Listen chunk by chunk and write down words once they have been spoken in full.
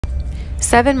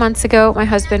7 months ago, my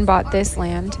husband bought this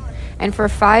land, and for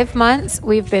 5 months,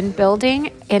 we've been building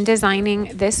and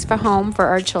designing this home for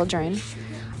our children.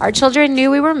 Our children knew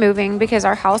we were moving because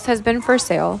our house has been for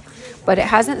sale, but it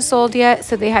hasn't sold yet,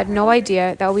 so they had no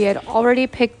idea that we had already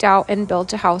picked out and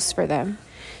built a house for them.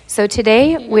 So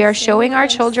today, we are showing our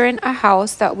children a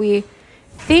house that we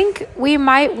think we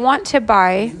might want to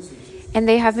buy, and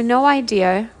they have no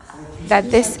idea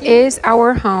that this is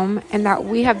our home and that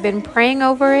we have been praying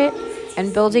over it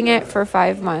and building it for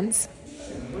 5 months.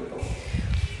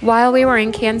 While we were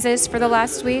in Kansas for the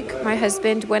last week, my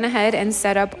husband went ahead and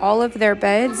set up all of their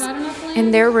beds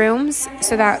in their rooms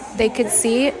so that they could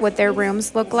see what their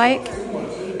rooms look like.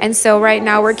 And so right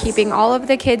now we're keeping all of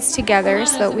the kids together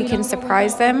so that we can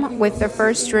surprise them with the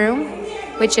first room,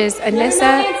 which is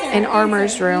Anissa and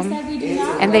Armor's room.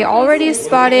 And they already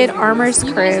spotted Armor's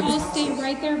crib,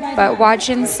 but watch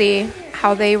and see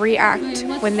how they react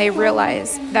when they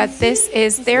realize that this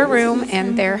is their room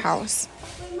and their house.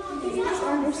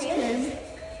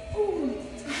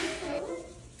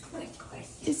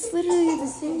 It's literally the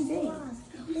same thing.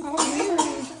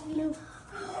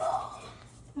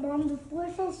 Mom, the floor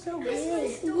feels so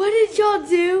good. What did y'all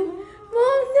do?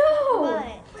 Mom, no! What?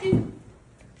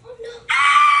 Oh, no.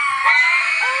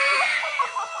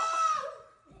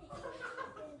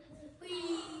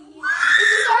 Is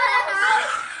this our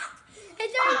house?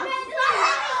 It's our house.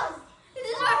 Is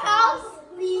this our house?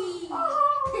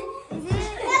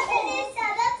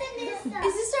 That's Anissa.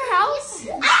 Is this our house?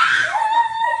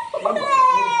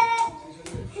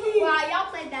 Wow, y'all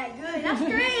played that good. That's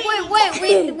great.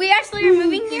 We actually are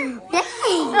moving here? Oh,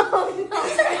 no.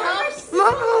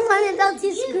 Mom wanted out to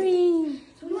scream.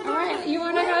 All right, you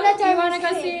want to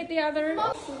go see the other?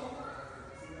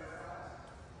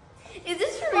 Is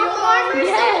this for real?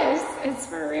 Yes, it's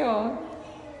for real.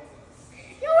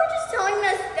 You were just telling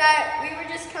us that we were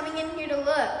just coming in here to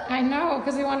look. I know,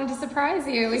 because we wanted to surprise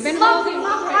you. We've been Mom, holding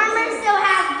Armor still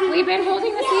has We've been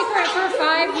holding the secret for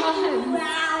 5 months.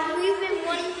 Wow, we've been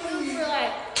wanting food for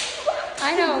like...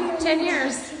 I know, 10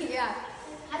 years.